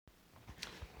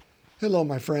Hello,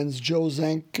 my friends. Joe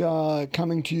Zank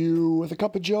coming to you with a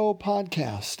Cup of Joe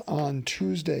podcast on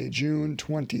Tuesday, June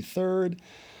 23rd.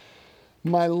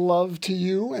 My love to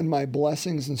you and my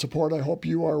blessings and support. I hope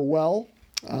you are well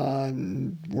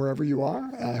wherever you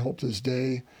are. I hope this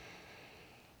day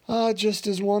just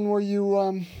is one where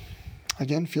you,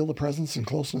 again, feel the presence and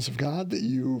closeness of God, that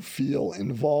you feel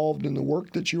involved in the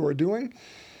work that you are doing,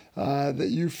 that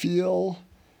you feel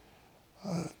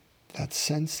that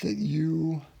sense that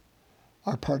you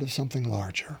are part of something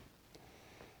larger,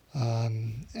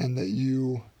 and that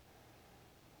you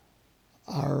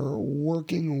are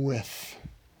working with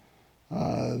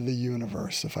the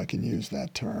universe, if I can use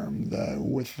that term,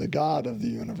 with the God of the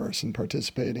universe, and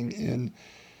participating in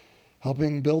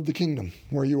helping build the kingdom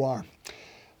where you are.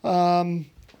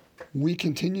 We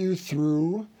continue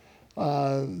through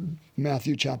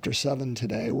Matthew chapter 7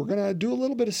 today. We're going to do a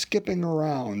little bit of skipping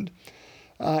around.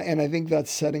 And I think that's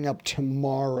setting up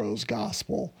tomorrow's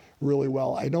gospel really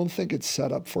well. I don't think it's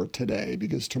set up for today,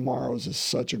 because tomorrow's is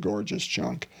such a gorgeous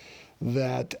chunk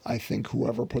that I think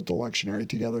whoever put the lectionary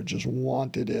together just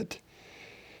wanted it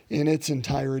in its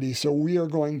entirety. So we are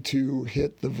going to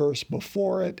hit the verse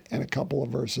before it and a couple of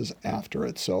verses after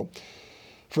it. So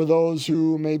for those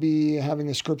who may be having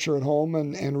a scripture at home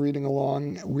and reading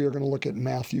along, we are going to look at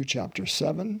Matthew chapter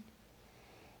 7,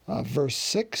 verse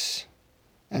 6,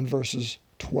 and verses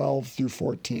 12 through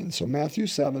 14. So Matthew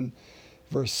 7,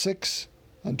 verse 6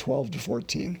 and 12 to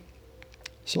 14.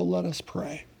 So let us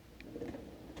pray.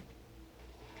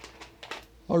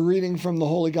 A reading from the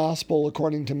Holy Gospel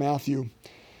according to Matthew.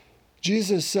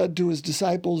 Jesus said to his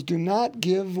disciples, "Do not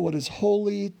give what is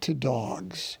holy to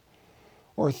dogs,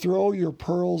 or throw your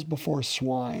pearls before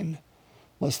swine,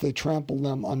 lest they trample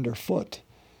them underfoot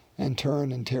and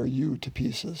turn and tear you to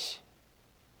pieces."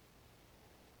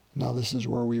 Now this is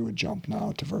where we would jump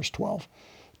now to verse 12.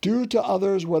 "Do to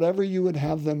others whatever you would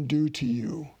have them do to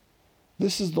you.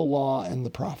 This is the law and the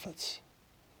prophets.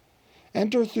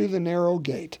 Enter through the narrow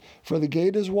gate, for the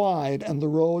gate is wide and the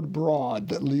road broad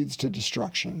that leads to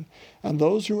destruction, and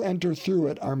those who enter through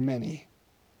it are many.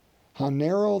 How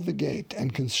narrow the gate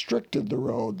and constricted the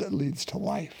road that leads to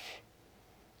life,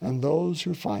 and those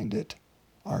who find it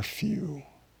are few."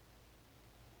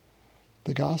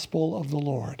 The Gospel of the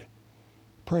Lord.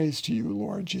 Praise to you,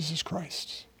 Lord Jesus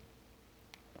Christ.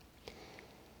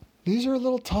 These are a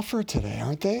little tougher today,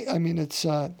 aren't they? I mean,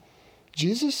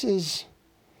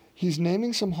 he's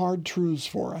naming some hard truths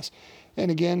for us. And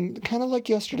again, kind of like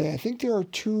yesterday, I think there are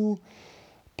 2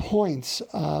 points,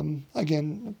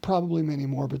 again, probably many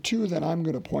more, but 2 that I'm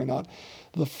going to point out.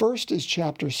 The first is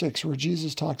chapter 6, where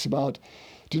Jesus talks about,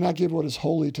 "Do not give what is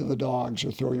holy to the dogs,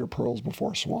 or throw your pearls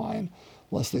before swine,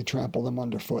 lest they trample them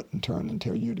underfoot and turn and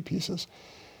tear you to pieces."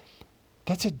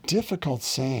 That's a difficult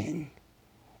saying,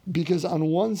 because on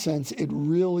one sense, it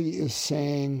really is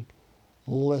saying,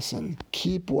 listen,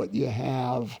 keep what you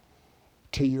have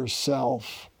to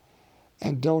yourself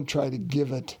and don't try to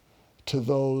give it to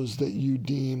those that you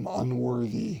deem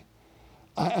unworthy.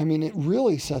 I mean, it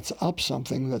really sets up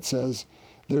something that says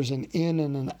there's an in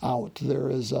and an out.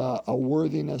 There is a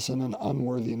worthiness and an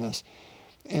unworthiness.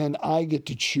 And I get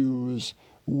to choose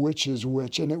which is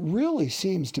which. And it really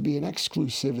seems to be an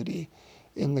exclusivity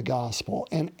in the gospel.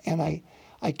 And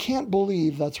I can't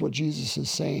believe that's what Jesus is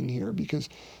saying here, because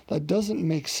that doesn't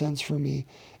make sense for me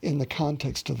in the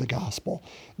context of the gospel.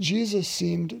 Jesus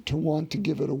seemed to want to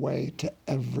give it away to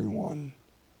everyone.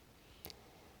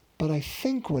 But I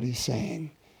think what he's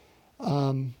saying,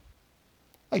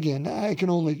 again,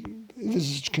 this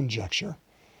is conjecture.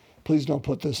 Please don't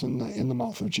put this in the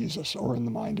mouth of Jesus or in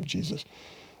the mind of Jesus.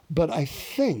 But I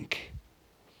think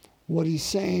what he's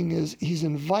saying is he's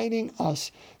inviting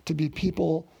us to be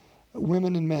people,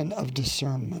 women and men of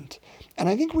discernment. And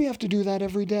I think we have to do that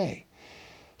every day.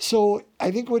 So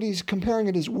I think what he's comparing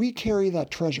it is, we carry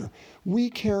that treasure. We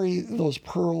carry those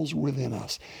pearls within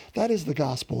us. That is the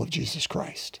gospel of Jesus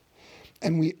Christ.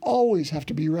 And we always have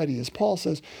to be ready. As Paul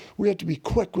says, we have to be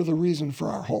quick with a reason for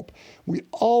our hope. We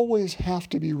always have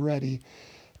to be ready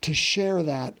to share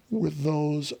that with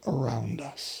those around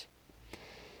us.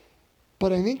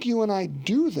 But I think you and I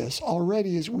do this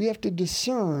already, is we have to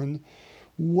discern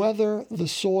whether the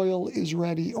soil is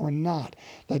ready or not.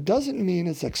 That doesn't mean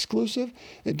it's exclusive.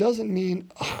 It doesn't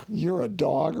mean you're a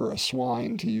dog or a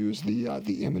swine, to use the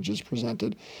images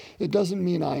presented. It doesn't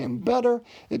mean I am better.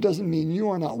 It doesn't mean you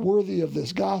are not worthy of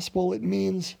this gospel. It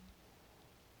means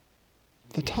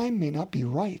the time may not be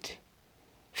right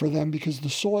for them, because the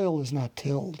soil is not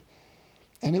tilled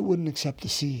and it wouldn't accept the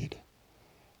seed,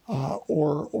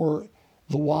 or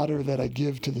the water that I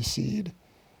give to the seed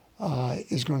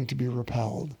is going to be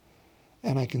repelled.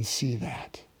 And I can see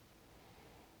that.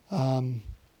 There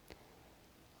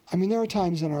are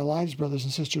times in our lives, brothers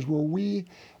and sisters, where we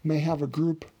may have a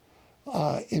group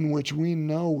in which we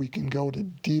know we can go to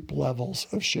deep levels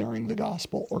of sharing the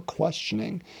gospel or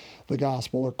questioning the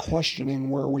gospel or questioning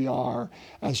where we are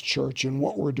as church and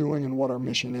what we're doing and what our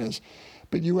mission is.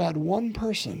 But you add one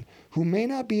person who may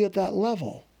not be at that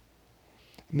level,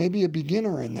 maybe a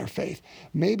beginner in their faith,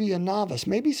 maybe a novice,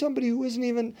 maybe somebody who isn't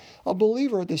even a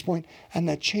believer at this point, and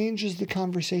that changes the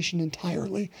conversation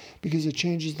entirely because it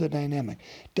changes the dynamic.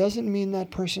 Doesn't mean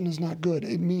that person is not good.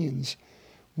 It means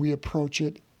we approach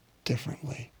it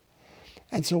differently.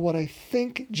 And so what I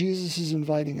think Jesus is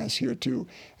inviting us here to,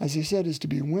 as he said, is to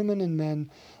be women and men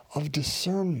of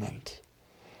discernment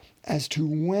as to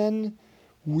when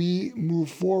we move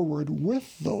forward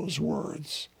with those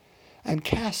words and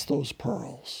cast those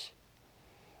pearls,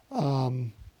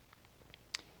 and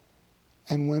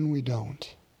when we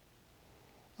don't.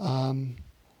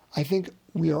 I think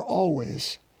we are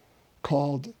always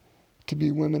called to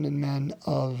be women and men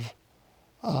of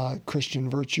Christian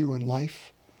virtue and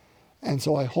life. And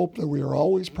so I hope that we are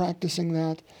always practicing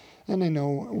that. And I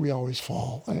know we always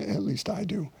fall, at least I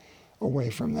do, away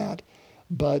from that.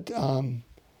 But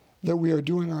that we are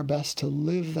doing our best to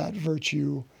live that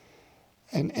virtue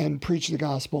and preach the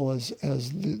gospel as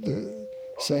the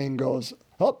saying goes.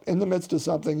 Oh, in the midst of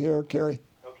something here, Carrie.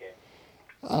 Okay.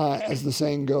 As the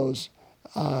saying goes,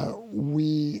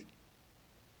 we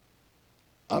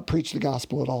preach the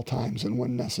gospel at all times, and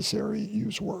when necessary,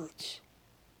 use words.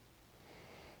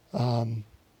 And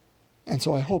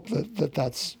so I hope that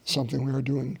that's something we are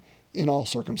doing in all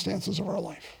circumstances of our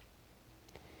life.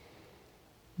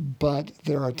 But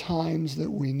there are times that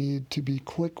we need to be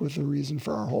quick with the reason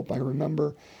for our hope. I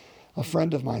remember a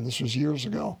friend of mine, this was years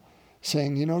ago,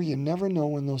 saying, you never know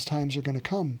when those times are going to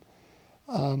come.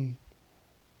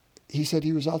 He said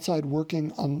he was outside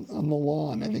working on the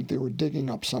lawn. I think they were digging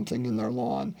up something in their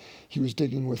lawn. He was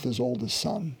digging with his oldest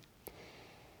son.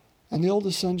 And the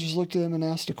oldest son just looked at him and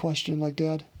asked a question like,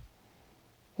 Dad,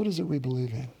 what is it we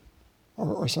believe in?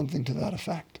 Or something to that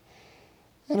effect.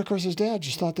 And of course his dad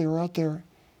just thought they were out there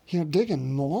digging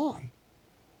in the lawn.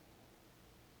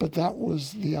 But that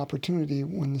was the opportunity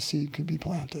when the seed could be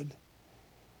planted.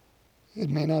 It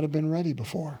may not have been ready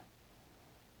before.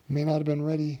 It may not have been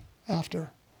ready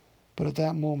after. But at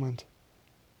that moment,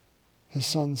 his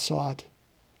son sought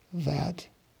that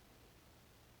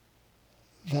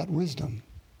wisdom.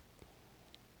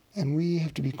 And we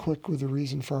have to be quick with the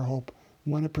reason for our hope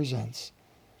when it presents.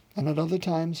 And at other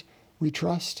times, we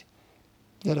trust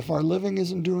that if our living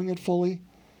isn't doing it fully,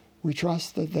 we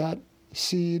trust that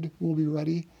seed will be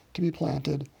ready to be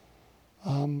planted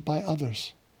by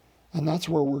others. And that's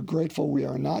where we're grateful we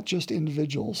are not just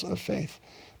individuals of faith,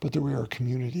 but that we are a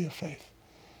community of faith.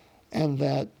 And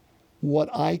that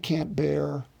what I can't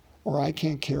bear or I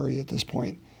can't carry at this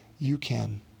point, you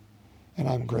can. And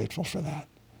I'm grateful for that.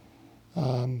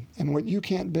 And what you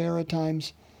can't bear at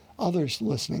times, others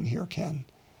listening here can.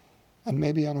 And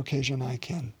maybe on occasion I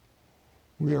can.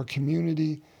 We are a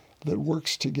community that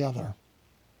works together.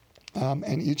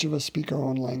 And each of us speak our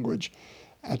own language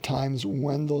at times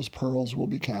when those pearls will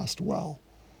be cast well.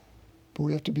 But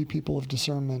we have to be people of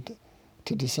discernment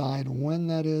to decide when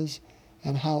that is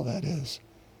and how that is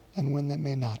and when that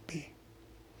may not be.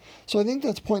 So I think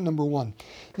that's point number one.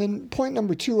 Then point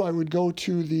number two, I would go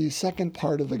to the second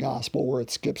part of the gospel where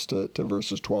it skips to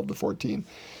verses 12 to 14.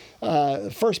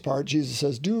 The first part, Jesus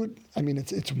says,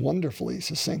 it's wonderfully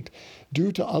succinct.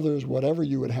 Do to others whatever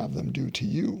you would have them do to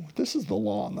you. This is the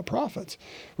law and the prophets.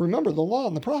 Remember, the law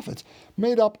and the prophets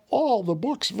made up all the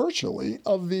books virtually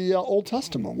of the Old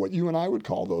Testament, what you and I would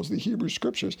call those, the Hebrew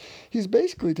Scriptures. He's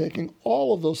basically taking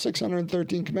all of those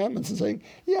 613 commandments and saying,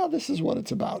 yeah, this is what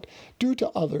it's about. Do to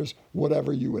others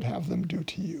whatever you would have them do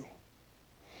to you.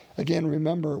 Again,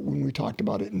 remember when we talked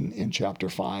about it in chapter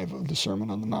 5 of the Sermon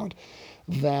on the Mount,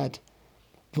 that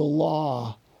the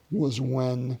law was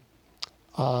when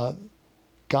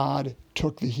God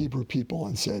took the Hebrew people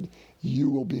and said, you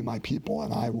will be my people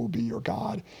and I will be your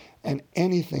God. And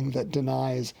anything that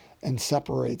denies and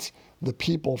separates the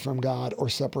people from God or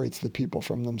separates the people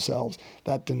from themselves,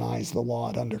 that denies the law.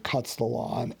 It undercuts the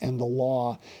law. And the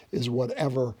law is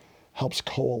whatever helps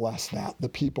coalesce that, the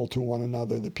people to one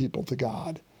another, the people to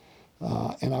God.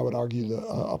 And I would argue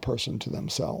a person to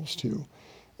themselves too.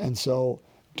 And so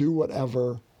do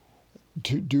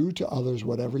to others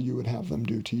whatever you would have them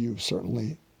do to you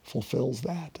certainly fulfills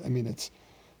that. It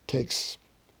takes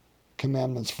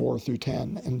commandments 4 through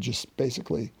 10 and just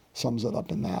basically sums it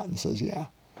up in that and says, yeah,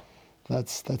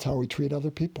 that's how we treat other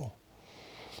people.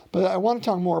 But I want to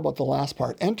talk more about the last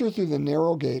part. Enter through the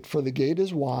narrow gate, for the gate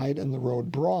is wide and the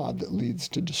road broad that leads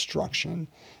to destruction,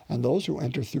 and those who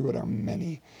enter through it are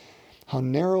many. How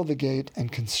narrow the gate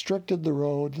and constricted the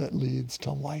road that leads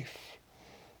to life,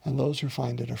 and those who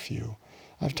find it are few.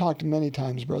 I've talked many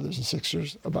times, brothers and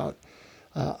sisters, about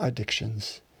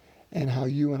addictions and how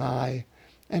you and I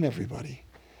and everybody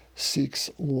seeks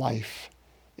life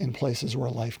in places where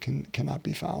life cannot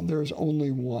be found. There is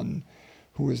only one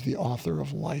who is the author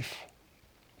of life,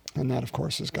 and that, of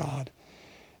course, is God.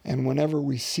 And whenever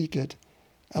we seek it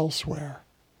elsewhere,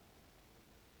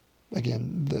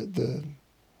 again,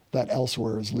 that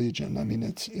elsewhere is legion. I mean,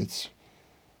 it's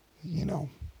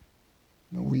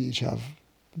we each have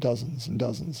dozens and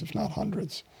dozens, if not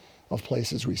hundreds, of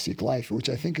places we seek life, which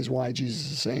I think is why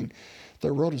Jesus is saying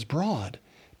the road is broad,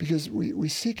 because we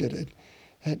seek it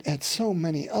at so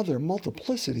many other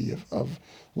multiplicity of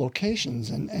locations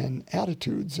and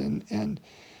attitudes and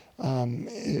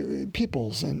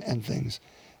peoples and things.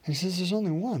 And he says there's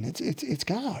only one. It's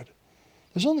God.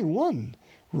 There's only one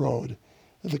road,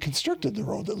 the constricted the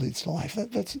road that leads to life.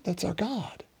 That's our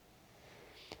God.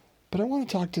 But I want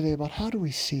to talk today about how do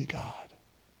we see God.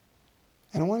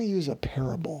 And I want to use a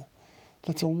parable.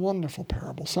 That's a wonderful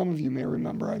parable. Some of you may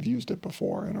remember I've used it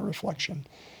before in a reflection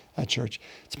at church.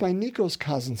 It's by Nikos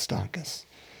Kazantzakis.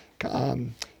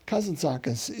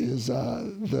 Kazantzakis is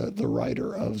the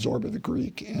writer of Zorba the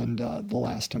Greek and The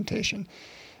Last Temptation.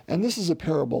 And this is a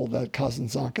parable that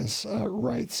Kazantzakis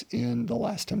writes in The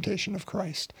Last Temptation of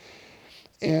Christ.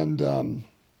 And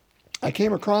I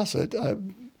came across it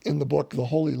in the book The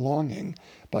Holy Longing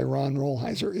by Ron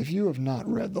Rolheiser. If you have not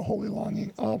read The Holy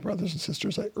Longing, oh, brothers and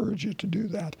sisters, I urge you to do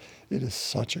that. It is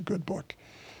such a good book.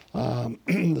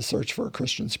 The Search for a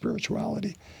Christian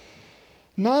Spirituality.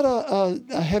 Not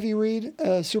a heavy read,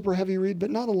 a super heavy read, but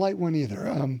not a light one either.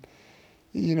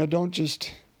 Don't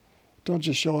just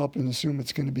show up and assume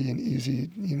it's going to be an easy,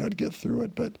 to get through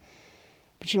it. But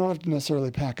you don't have to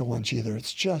necessarily pack a lunch either.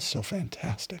 It's just so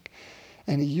fantastic.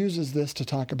 And he uses this to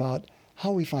talk about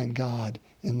how we find God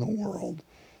in the world.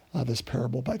 This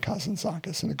parable by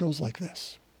Kazantzakis, and it goes like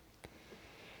this.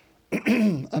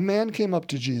 A man came up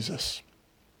to Jesus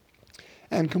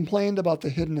and complained about the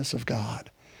hiddenness of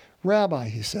God. Rabbi,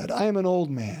 he said, I am an old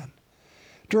man.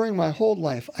 During my whole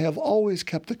life, I have always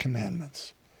kept the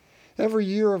commandments. Every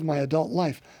year of my adult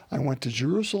life, I went to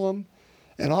Jerusalem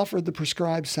and offered the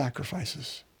prescribed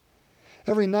sacrifices.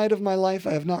 Every night of my life,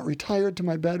 I have not retired to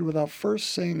my bed without first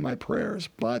saying my prayers,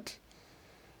 but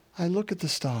I look at the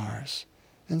stars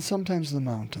and sometimes the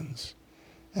mountains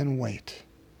and wait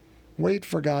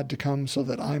for God to come so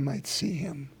that I might see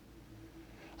him.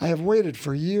 I have waited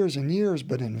for years and years,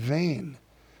 but in vain.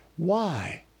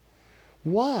 Why?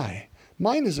 Why?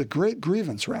 Mine is a great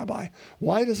grievance, Rabbi.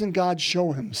 Why doesn't God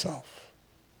show himself?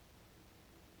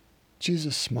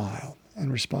 Jesus smiled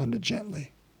and responded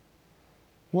gently.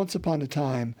 Once upon a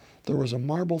time, there was a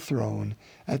marble throne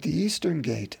at the eastern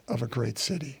gate of a great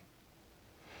city.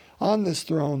 On this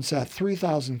throne sat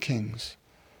 3,000 kings.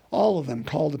 All of them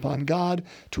called upon God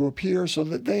to appear so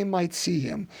that they might see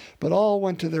him, but all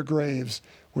went to their graves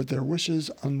with their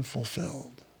wishes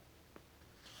unfulfilled.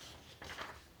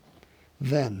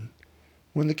 Then,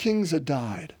 when the kings had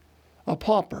died, a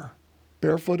pauper,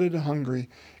 barefooted and hungry,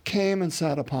 came and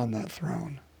sat upon that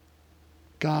throne.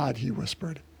 God, he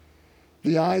whispered,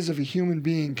 the eyes of a human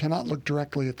being cannot look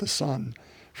directly at the sun,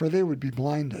 for they would be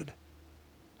blinded.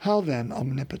 How then,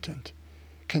 omnipotent,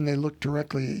 can they look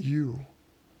directly at you?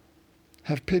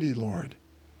 Have pity, Lord.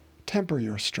 Temper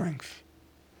your strength.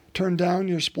 Turn down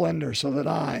your splendor so that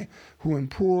I, who am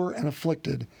poor and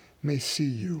afflicted, may see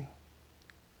you.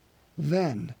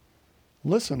 Then,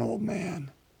 listen, old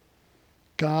man.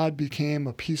 God became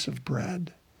a piece of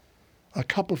bread, a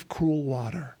cup of cool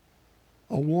water,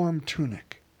 a warm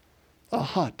tunic, a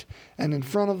hut, and in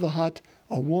front of the hut,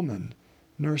 a woman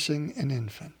nursing an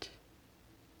infant.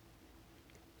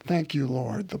 Thank you,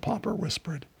 Lord, the pauper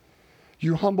whispered.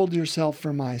 You humbled yourself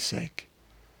for my sake.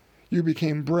 You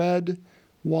became bread,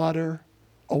 water,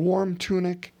 a warm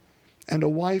tunic, and a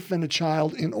wife and a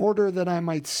child in order that I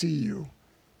might see you.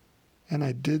 And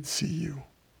I did see you.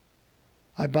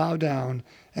 I bow down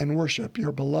and worship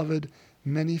your beloved,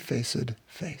 many-faced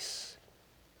face.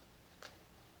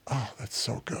 Oh, that's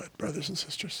so good, brothers and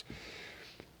sisters.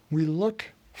 We look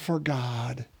for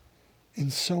God in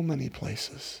so many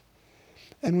places.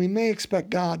 And we may expect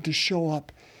God to show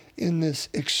up in this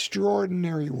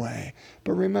extraordinary way.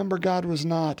 But remember, God was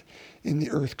not in the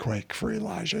earthquake for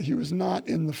Elijah. He was not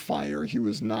in the fire. He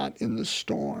was not in the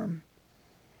storm.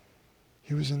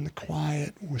 He was in the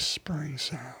quiet, whispering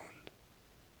sound.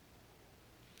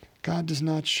 God does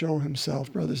not show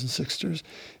himself, brothers and sisters,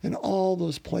 in all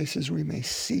those places we may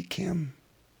seek him.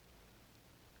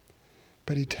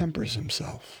 But he tempers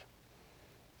himself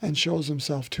and shows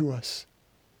himself to us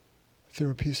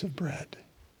through a piece of bread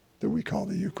that we call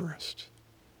the Eucharist,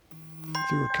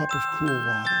 through a cup of cool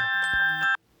water,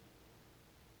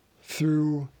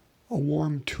 through a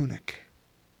warm tunic,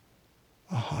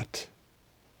 a hut,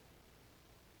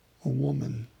 a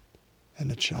woman,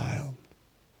 and a child.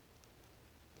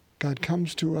 God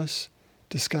comes to us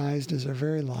disguised as our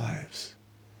very lives.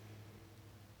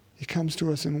 He comes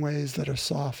to us in ways that are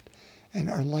soft and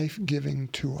are life-giving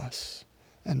to us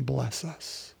and bless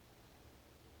us.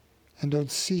 And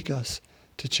don't seek us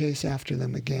to chase after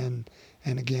them again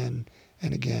and again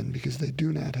and again, because they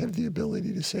do not have the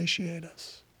ability to satiate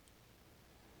us.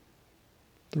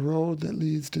 The road that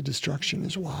leads to destruction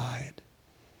is wide,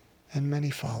 and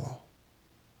many follow.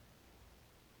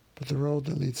 But the road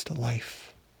that leads to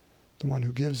life, the one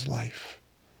who gives life,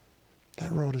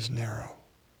 that road is narrow.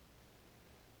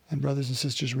 And brothers and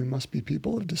sisters, we must be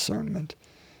people of discernment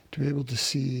to be able to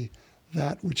see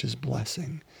that which is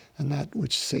blessing and that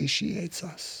which satiates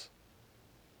us.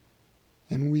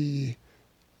 And we,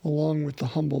 along with the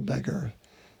humble beggar,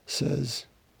 says,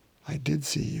 I did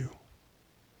see you.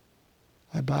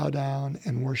 I bow down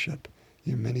and worship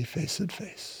your many-faced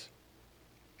face.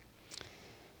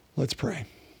 Let's pray.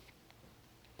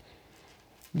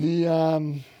 We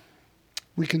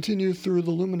continue through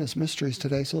the luminous mysteries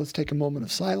today, so let's take a moment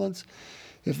of silence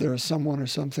if there is someone or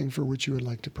something for which you would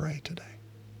like to pray today.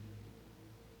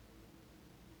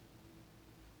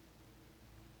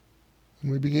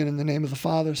 And we begin in the name of the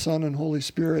Father, Son, and Holy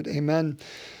Spirit. Amen.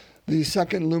 The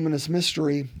second luminous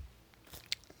mystery,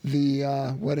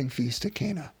 the wedding feast at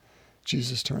Cana.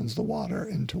 Jesus turns the water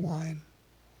into wine.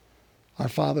 Our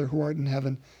Father, who art in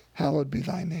heaven, hallowed be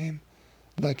thy name.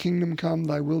 Thy kingdom come,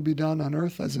 thy will be done on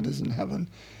earth as it is in heaven.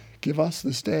 Give us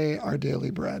this day our daily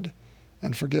bread,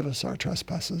 and forgive us our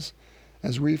trespasses,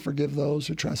 as we forgive those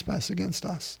who trespass against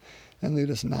us. And lead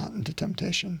us not into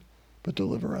temptation, but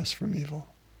deliver us from evil.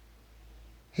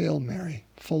 Hail Mary,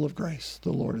 full of grace,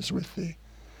 the Lord is with thee.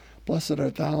 Blessed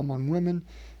art thou among women,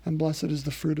 and blessed is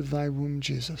the fruit of thy womb,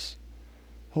 Jesus.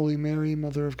 Holy Mary,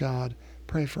 Mother of God,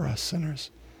 pray for us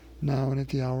sinners, now and at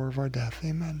the hour of our death.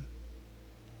 Amen.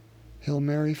 Hail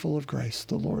Mary, full of grace,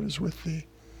 the Lord is with thee.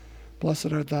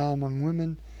 Blessed art thou among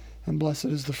women, and blessed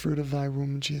is the fruit of thy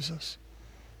womb, Jesus.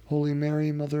 Holy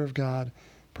Mary, Mother of God,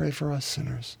 pray for us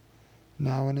sinners,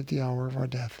 now and at the hour of our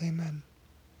death. Amen.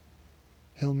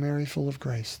 Hail Mary, full of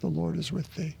grace, the Lord is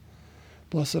with thee.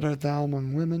 Blessed art thou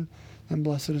among women, and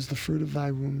blessed is the fruit of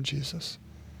thy womb, Jesus.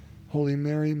 Holy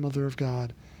Mary, Mother of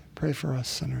God, pray for us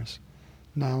sinners,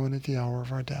 now and at the hour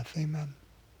of our death. Amen.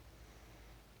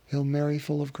 Hail Mary,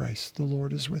 full of grace, the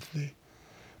Lord is with thee.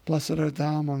 Blessed art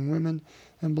thou among women,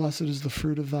 and blessed is the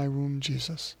fruit of thy womb,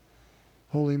 Jesus.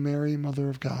 Holy Mary, Mother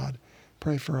of God,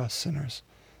 pray for us sinners,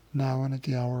 now and at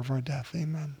the hour of our death.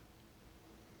 Amen.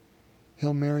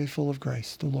 Hail Mary, full of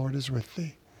grace, the Lord is with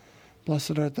thee.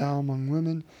 Blessed art thou among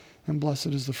women, and blessed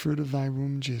is the fruit of thy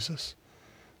womb, Jesus.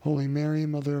 Holy Mary,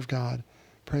 Mother of God,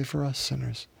 pray for us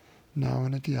sinners, now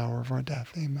and at the hour of our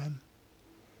death. Amen.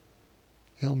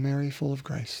 Hail Mary, full of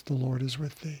grace, the Lord is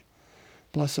with thee.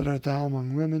 Blessed art thou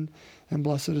among women, and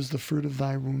blessed is the fruit of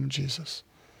thy womb, Jesus.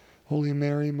 Holy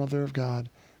Mary, Mother of God,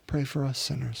 pray for us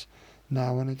sinners,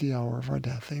 now and at the hour of our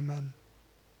death. Amen.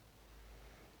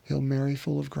 Hail Mary,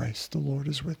 full of grace, the Lord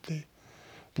is with thee.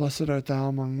 Blessed art thou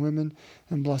among women,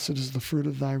 and blessed is the fruit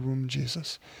of thy womb,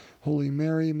 Jesus. Holy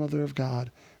Mary, Mother of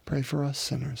God, pray for us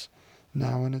sinners,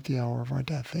 now and at the hour of our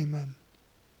death. Amen.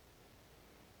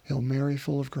 Hail Mary,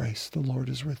 full of grace, the Lord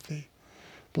is with thee.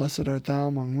 Blessed art thou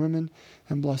among women,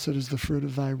 and blessed is the fruit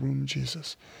of thy womb,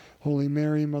 Jesus. Holy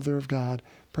Mary, Mother of God,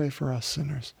 pray for us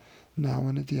sinners, now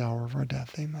and at the hour of our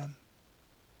death. Amen.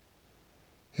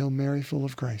 Hail Mary, full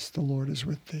of grace, the Lord is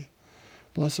with thee.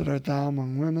 Blessed art thou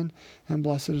among women, and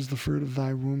blessed is the fruit of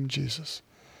thy womb, Jesus.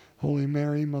 Holy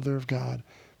Mary, Mother of God,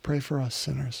 pray for us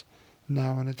sinners,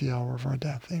 now and at the hour of our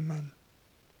death. Amen.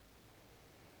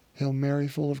 Hail Mary,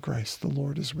 full of grace, the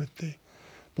Lord is with thee.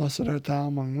 Blessed art thou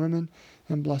among women,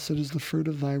 and blessed is the fruit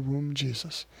of thy womb,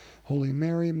 Jesus. Holy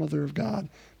Mary, Mother of God,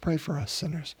 pray for us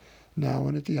sinners, now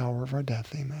and at the hour of our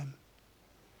death. Amen.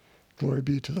 Glory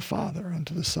be to the Father, and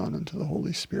to the Son, and to the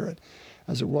Holy Spirit,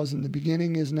 as it was in the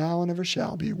beginning, is now, and ever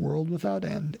shall be, world without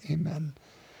end. Amen.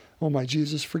 O my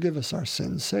Jesus, forgive us our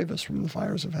sins, save us from the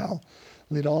fires of hell,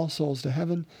 lead all souls to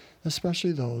heaven,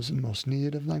 especially those in most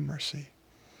need of thy mercy.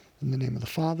 In the name of the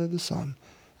Father, the Son,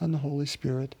 and the Holy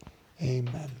Spirit.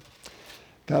 Amen.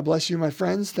 God bless you, my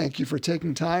friends. Thank you for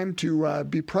taking time to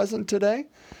be present today.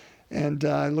 And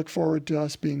I look forward to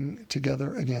us being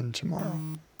together again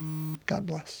tomorrow. God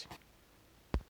bless.